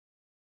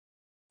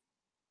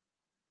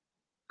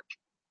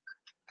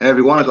Hey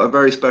everyone, I've got a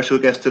very special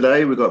guest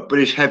today. We've got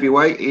British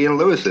heavyweight Ian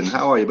Lewison.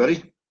 How are you, buddy?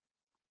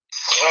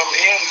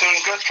 Ian's doing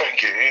good,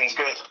 thank you. Ian's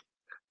good.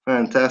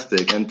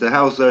 Fantastic. And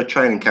how's the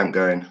training camp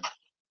going?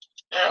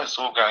 Yeah, it's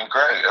all going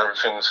great.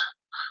 Everything's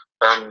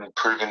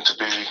proving to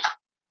be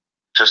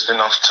just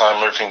enough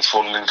time. Everything's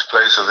falling into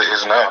place as it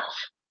is now.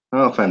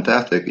 Oh,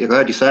 fantastic. Yeah, I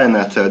heard you saying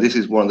that this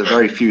is one of the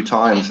very few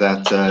times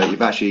that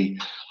you've actually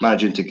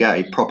managed to get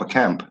a proper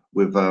camp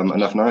with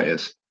enough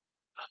notice.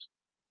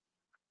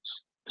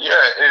 Yeah,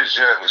 it is.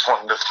 Yeah, it's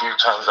one of the few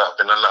times that I've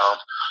been allowed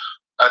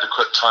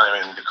adequate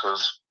time in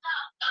because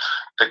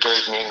they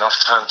gave me enough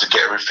time to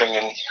get everything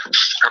in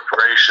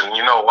preparation.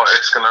 You know what?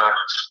 It's gonna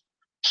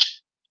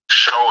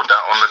show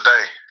that on the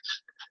day.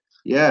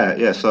 Yeah,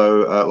 yeah.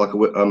 So,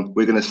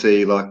 we're going to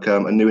see like a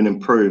new and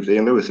improved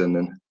Ian Lewison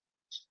then.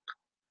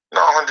 No,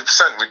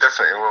 100%. We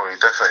definitely will. We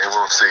definitely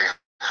will see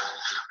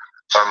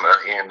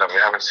Ian that we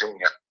haven't seen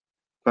yet.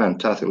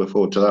 Fantastic. Look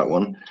forward to that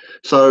one.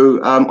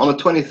 So, on the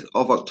 20th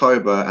of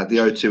October at the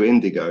O2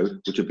 Indigo,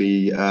 which will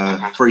be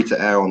free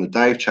to air on the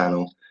Dave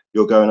channel,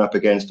 you're going up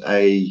against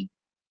a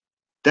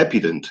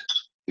debutant,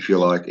 if you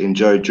like, in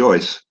Joe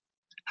Joyce.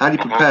 How do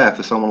you prepare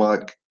for someone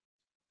like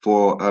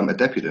a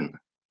debutant?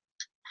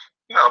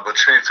 No, but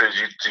truth is,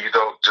 you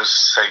don't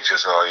just say to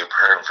yourself, oh, you're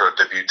preparing for a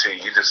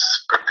debutee. You just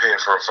prepare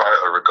for a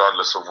fighter,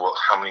 regardless of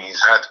how many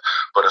he's had.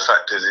 But the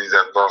fact is, he's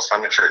had vast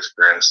amateur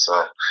experience,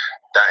 so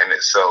that in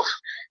itself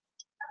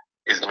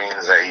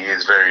means that he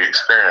is very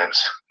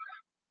experienced.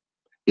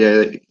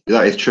 Yeah,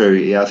 that is true.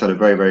 He has had a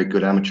very, very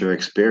good amateur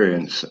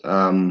experience.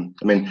 I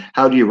mean,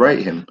 how do you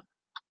rate him?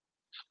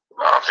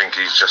 I think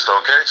he's just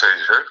okay, to tell you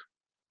the truth.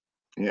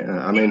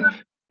 Yeah, I mean,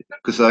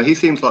 because he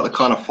seems like the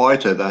kind of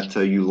fighter that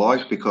you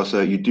like, because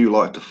you do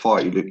like to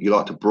fight, you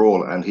like to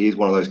brawl, and he's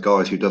one of those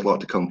guys who does like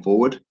to come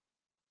forward.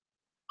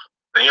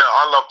 Yeah,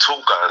 I love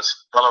tall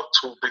guys. I love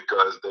tall, big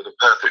guys. They're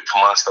perfect for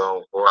my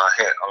style. Or I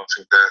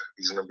think that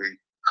he's going to be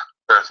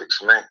perfect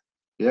for me.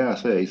 Yeah, I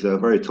see. He's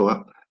very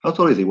tall. How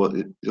tall is he? What,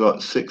 is he like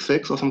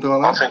 6'6" or something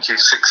like that? I think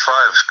he's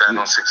 6'5", going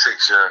on 6'6",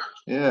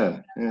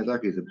 yeah. Yeah,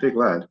 exactly. He's a big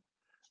lad.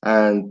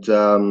 And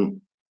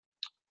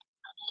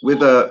with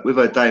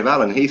Dave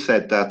Allen, he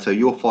said that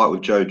your fight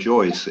with Joe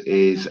Joyce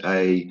is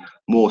a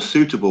more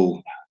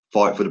suitable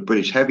fight for the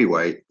British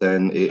heavyweight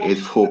than it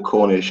is for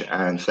Cornish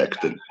and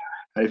Sexton.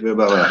 How do you feel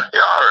about that?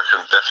 Yeah, I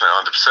reckon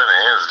definitely 100%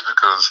 it is,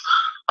 because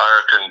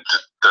I reckon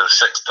the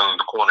Sexton and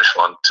the Cornish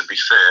one, to be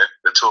fair,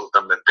 the two of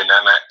them have been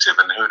inactive,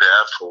 and who they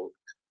have fought,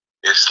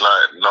 it's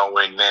like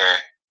nowhere near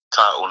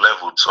title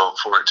level. So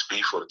for it to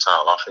be for the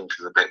title, I think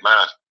is a bit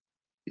mad.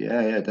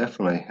 Yeah,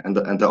 definitely. And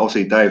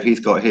obviously, Dave, he's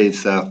got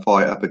his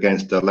fight up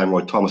against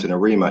Lemroy Thomas in a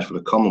rematch for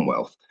the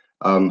Commonwealth.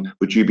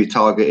 Would you be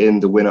targeting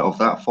the winner of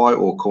that fight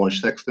or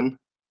Cornish Sexton?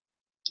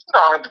 No,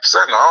 100%.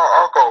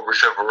 I'll go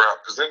whichever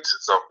route presents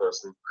itself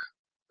personally.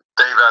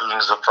 Dave Allen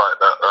is a fight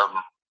that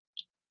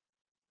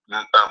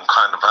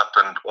kind of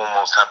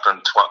almost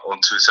happened on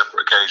two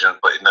separate occasions,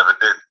 but it never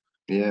did.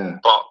 Yeah.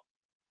 But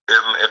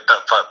if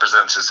that fight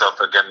presents itself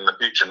again in the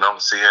future, and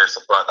obviously, yeah, it's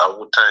a fight that I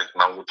would take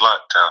and I would like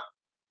to.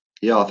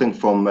 Yeah, I think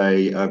from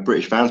a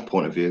British fan's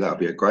point of view, that would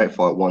be a great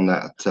fight, one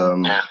that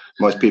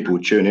most people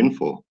would tune in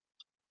for.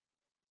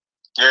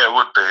 Yeah, it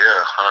would be.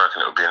 Yeah, I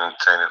reckon it would be an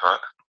entertaining fight.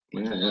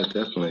 Yeah,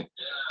 definitely.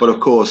 But of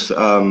course,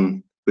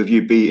 with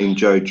you beating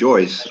Joe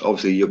Joyce,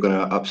 obviously you're going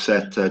to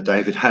upset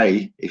David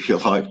Haye, if you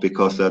like,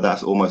 because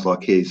that's almost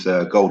like his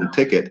golden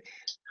ticket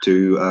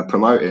to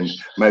promoting.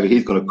 Maybe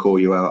he's going to call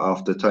you out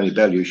after Tony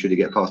Bellew, should he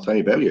get past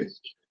Tony Bellew.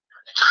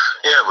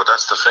 Yeah, but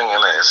that's the thing,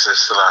 isn't it? It's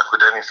just like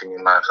with anything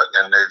in life,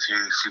 and if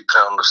you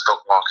play on the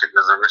stock market,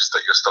 there's a risk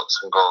that your stocks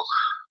can go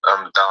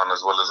down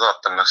as well as up,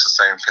 and that's the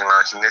same thing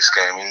like in this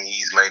game.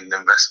 He's made an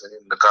investment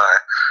in the guy,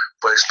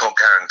 but it's not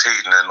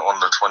guaranteed, and then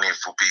on the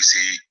 20th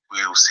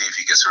we will see if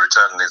he gets a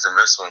return on his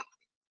investment.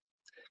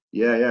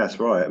 Yeah, that's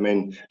right. I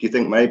mean, do you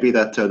think maybe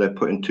that they're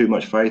putting too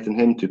much faith in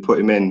him to put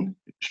him in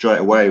straight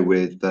away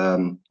with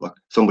like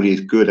somebody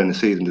as good and as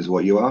seasoned as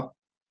what you are?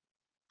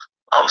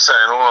 All I'm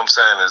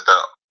saying is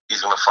that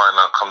he's going to find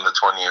out come the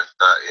 20th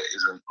that it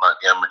isn't like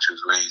the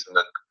amateurs where he's going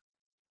to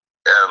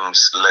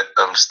let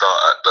them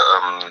start at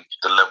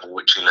the level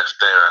which he left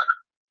there at.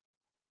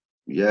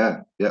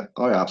 Yeah.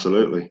 Oh, yeah,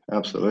 absolutely.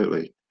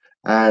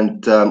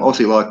 And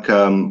obviously, like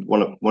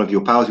one of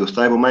your pals, your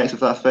stable mates, if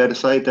that's fair to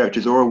say, Derek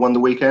Chisora won the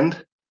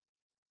weekend.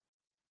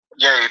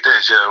 Yeah, he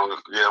did.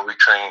 Yeah, we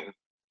trained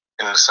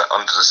under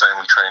the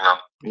same trainer.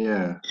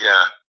 Yeah,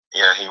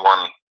 he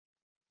won.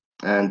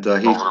 And over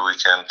the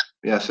weekend.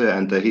 Yeah, that's it.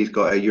 And he's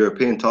got a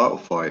European title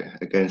fight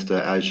against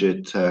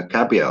Ajit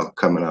Kabiel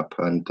coming up.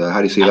 And how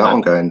do you see that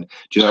one going?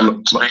 Do you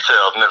know? To be fair,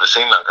 I've never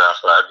seen that guy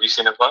fight. Have you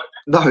seen him fight?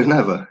 No,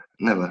 never.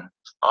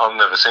 I've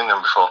never seen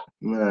him before.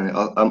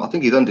 No, I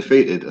think he's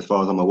undefeated as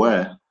far as I'm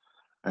aware.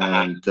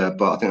 And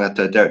but I think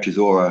that Derek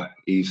Chisora,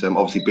 he's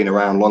obviously been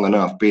around long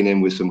enough, been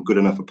in with some good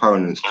enough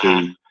opponents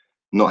to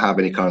not have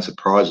any kind of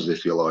surprises,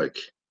 if you like.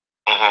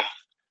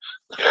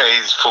 Yeah,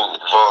 he's fought a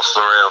vast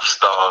array of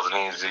stars,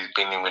 and he's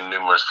been in with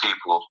numerous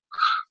people.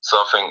 So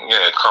I think,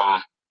 yeah,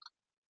 come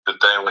the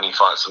day when he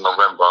fights in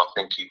November, I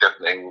think he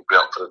definitely will be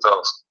up for the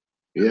task.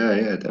 Yeah,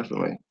 yeah,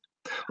 definitely.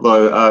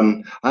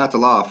 Although I had to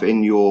laugh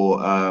in your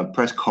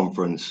press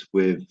conference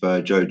with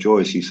Joe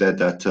Joyce. You said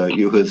that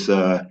you was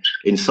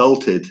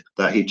insulted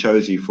that he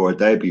chose you for a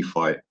debut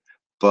fight,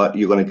 but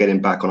you're going to get him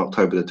back on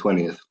October the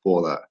 20th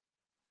for that.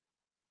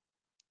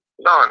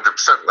 No, 100%.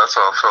 That's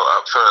how I felt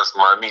at first.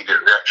 My immediate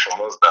reaction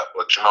was that,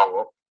 but you know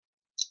what?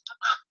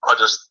 I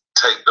just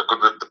take the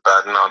good with the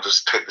bad, and I'll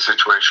just take the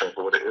situation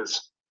for what it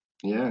is.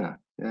 Yeah,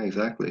 yeah,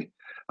 exactly.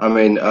 I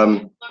mean,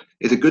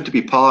 is it good to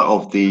be part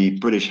of the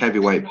British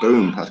heavyweight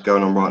boom that's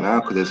going on right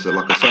now? Because there's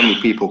like so many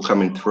people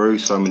coming through,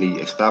 so many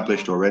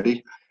established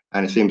already,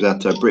 and it seems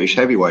that British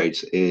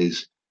heavyweights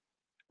is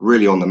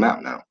really on the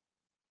map now.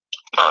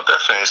 No,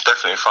 definitely, it's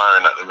definitely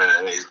firing at the minute,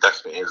 and it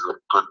definitely is a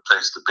good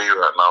place to be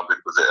right now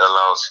because it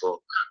allows for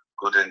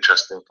good,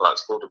 interesting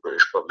fights for the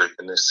British public.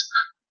 And it's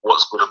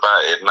what's good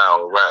about it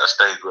now. We're at a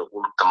stage where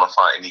all of them are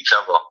fighting each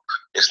other.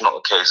 It's not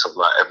a case of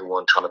like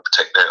everyone trying to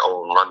protect their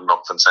own, running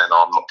off and saying,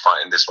 "Oh, I'm not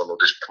fighting this one," or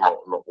this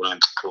promoter not willing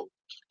to put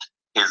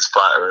his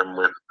fighter in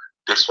with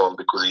this one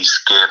because he's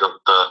scared of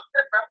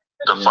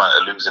the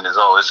fighter losing his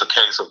own. It's a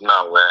case of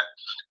now where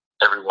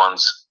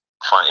everyone's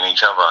fighting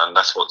each other, and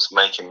that's what's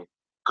making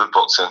good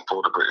boxing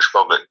for the British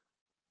public.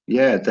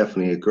 Yeah,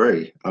 definitely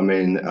agree. I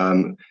mean,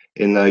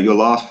 in your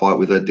last fight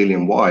with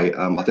Dillian White,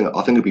 I think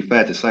it'd be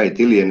fair to say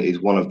Dillian is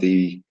one of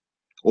the,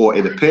 or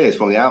it appears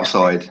from the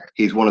outside,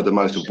 he's one of the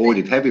most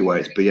avoided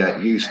heavyweights. But yeah,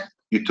 you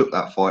took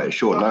that fight at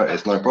short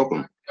notice, no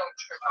problem.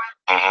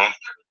 No,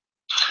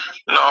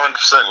 100%.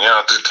 Yeah,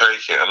 I did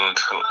take it,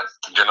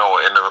 and you know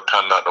what, it never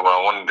panned out the way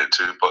I wanted it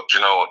to. But you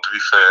know what, to be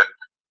fair,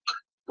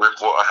 with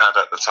what I had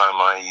at the time,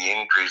 i.e.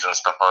 injuries and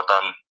stuff,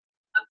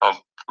 I've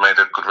made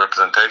a good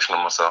representation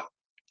of myself.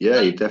 Yeah,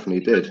 you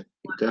definitely did.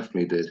 You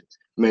definitely did.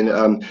 I mean,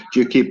 do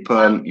you keep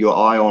your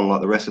eye on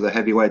like the rest of the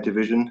heavyweight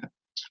division?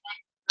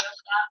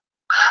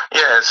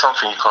 Yeah, it's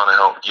something you can't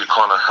help.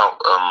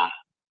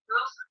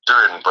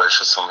 Doing, but it's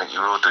just something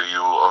you will do. You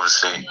will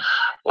obviously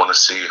want to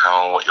see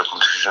what your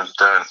competition's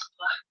doing.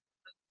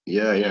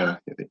 Yeah, yeah,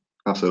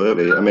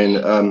 absolutely. I mean,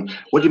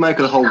 what do you make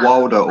of the whole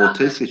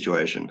Wilder-Ortiz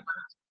situation?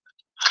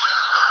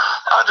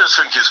 I just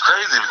think it's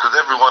crazy because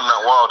everyone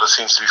that Wilder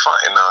seems to be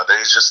fighting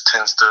nowadays just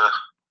tends to,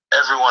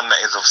 everyone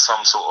that is of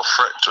some sort of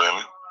threat to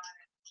him,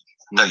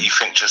 that you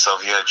think to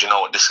yourself, yeah, do you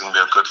know what, this is going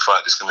to be a good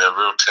fight, this is going to be a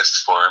real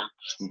test for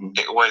him.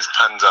 It always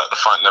pans out, the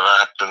fight never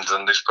happens,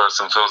 and this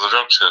person fails a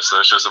drug test. So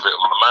it's just a bit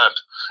of a mad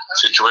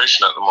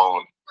situation at the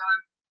moment.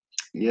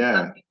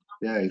 Yeah,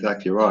 yeah,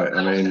 exactly right.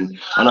 I mean,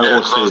 I know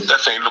I was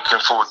definitely looking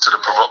forward to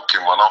the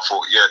Provoking one. I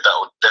thought, yeah, that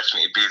would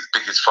definitely be his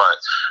biggest fight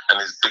and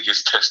his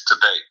biggest test to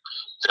date.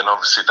 Then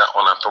obviously that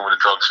one happened with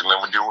the drugs, and then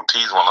with the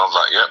Ortiz one, I was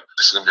like, yep,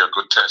 this is going to be a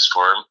good test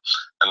for him.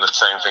 And the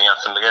same thing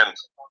happened again.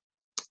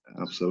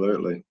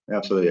 Absolutely,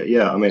 absolutely.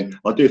 Yeah, I mean,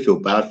 I do feel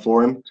bad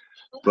for him,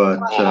 but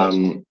I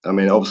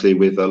mean, obviously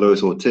with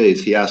Luis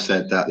Ortiz, he has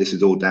said that this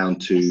is all down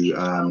to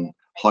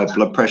high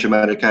blood pressure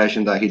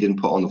medication that he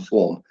didn't put on the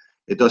form.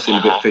 It does seem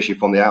a bit fishy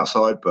from the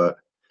outside, but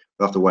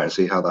we'll have to wait and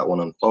see how that one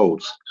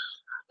unfolds.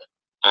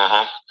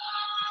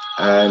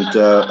 And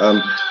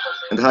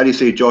how do you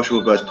see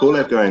Joshua versus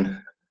Pulev going?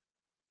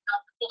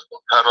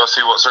 How do I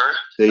see what, sorry?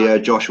 The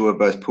Joshua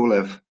versus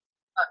Pulev.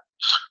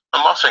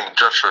 I think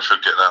Joshua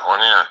should get that one,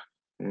 yeah.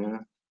 Yeah.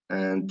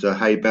 And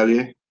Hey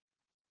Bellew?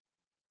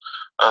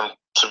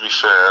 To be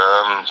fair,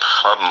 I'm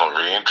not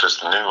really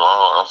interested in him.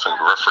 I think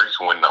the referee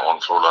can win that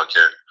one for all I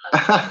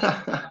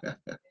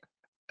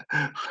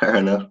care. Fair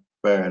enough.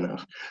 Fair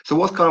enough. So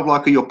what's kind of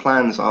like are your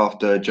plans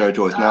after Joe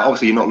Joyce? Now,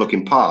 obviously you're not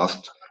looking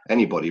past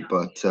anybody,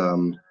 but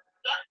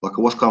like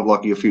what's kind of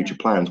like your future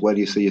plans? Where do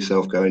you see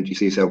yourself going? Do you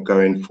see yourself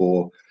going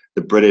for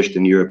the British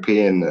and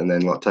European and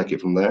then like take it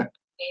from there?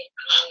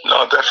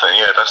 No, definitely,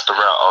 yeah, that's the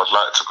route I would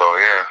like to go,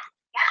 yeah.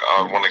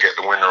 I want to get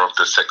the winner of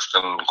the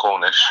Sexton and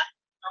Cornish,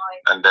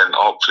 and then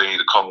hopefully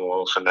the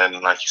Commonwealth, and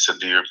then, like you said,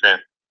 the European.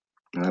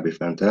 That'd be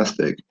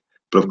fantastic.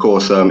 But of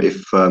course,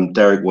 if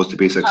Derek was to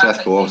be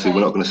successful, obviously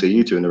we're not going to see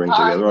you two in the ring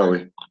together, are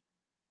we?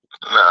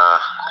 Nah,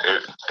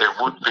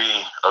 it would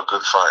be a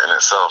good fight in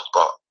itself,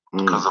 but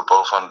because they're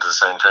both under the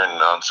same training,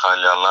 it's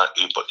highly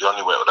unlikely. But the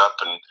only way it would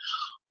happen,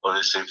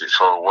 obviously, if it's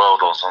for a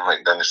world or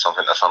something, then it's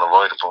something that's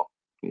unavoidable.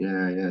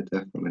 Yeah, yeah,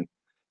 definitely.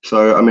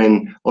 So, I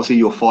mean, obviously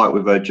your fight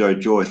with Joe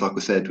Joyce, like I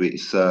said,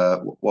 it's just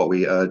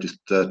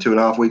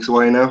 2.5 weeks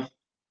away now.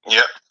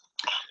 Yeah.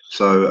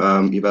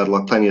 So you've had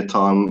like plenty of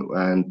time,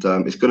 and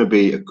it's going to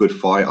be a good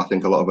fight. I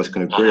think a lot of us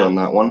can agree on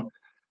that one.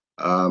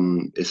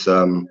 It's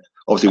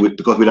obviously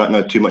because we don't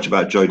know too much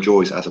about Joe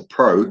Joyce as a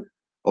pro.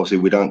 Obviously,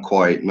 we don't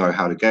quite know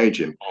how to gauge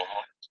him.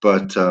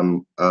 But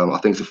I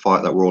think it's a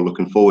fight that we're all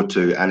looking forward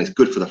to, and it's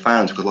good for the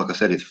fans because, like I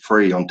said, it's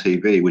free on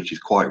TV, which is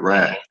quite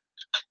rare.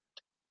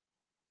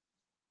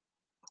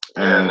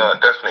 Yeah, no,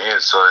 it definitely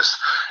is. So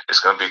it's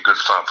going to be a good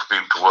fight for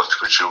people to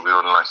watch, which will be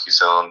on, like you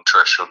said, on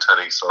terrestrial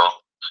telly. So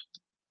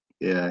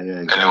yeah,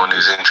 exactly. Anyone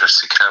who's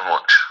interested can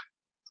watch.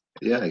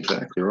 Yeah,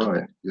 exactly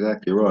right.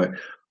 Exactly right.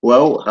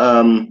 Well,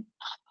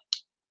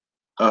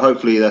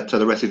 hopefully that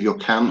the rest of your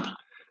camp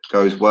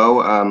goes well.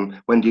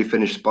 When do you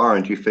finish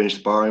sparring? Do you finish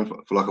sparring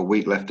for like a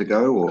week left to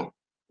go, or?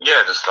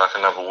 Yeah, just like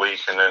another week,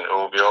 and then it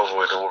will be over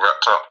with, all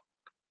wrapped up.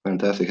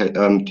 Fantastic. Hey,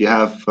 do you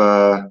have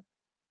a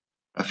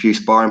few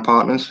sparring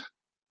partners?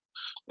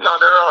 No,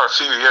 there are a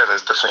few. Yeah,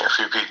 there's definitely a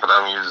few people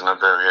that I'm using, a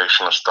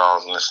variation of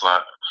styles, and it's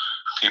like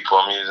people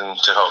I'm using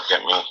to help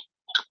get me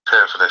to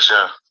prepare for this.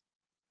 Yeah.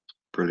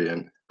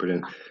 Brilliant,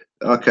 brilliant.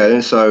 Okay,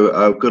 then.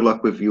 So good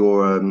luck with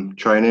your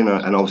training,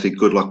 and obviously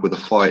good luck with the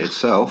fight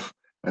itself.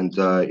 And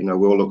you know,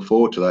 we'll look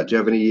forward to that. Do you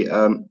have any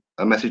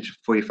a message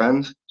for your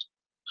fans?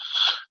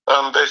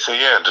 Basically,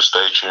 yeah, just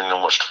stay tuned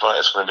and watch the fight.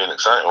 It's going to be an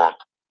exciting one.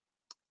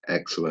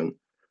 Excellent.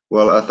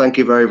 Well, thank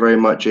you very, very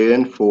much,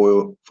 Ian,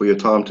 for your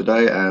time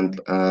today. And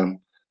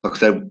like I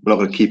said, we're not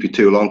going to keep you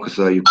too long because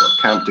you've got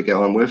camp to get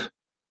on with.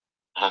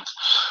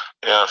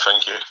 Yeah,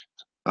 thank you.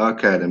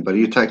 Okay, then, buddy.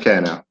 You take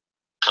care now.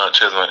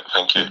 Cheers, mate.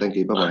 Thank you. Thank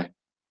you. Bye bye.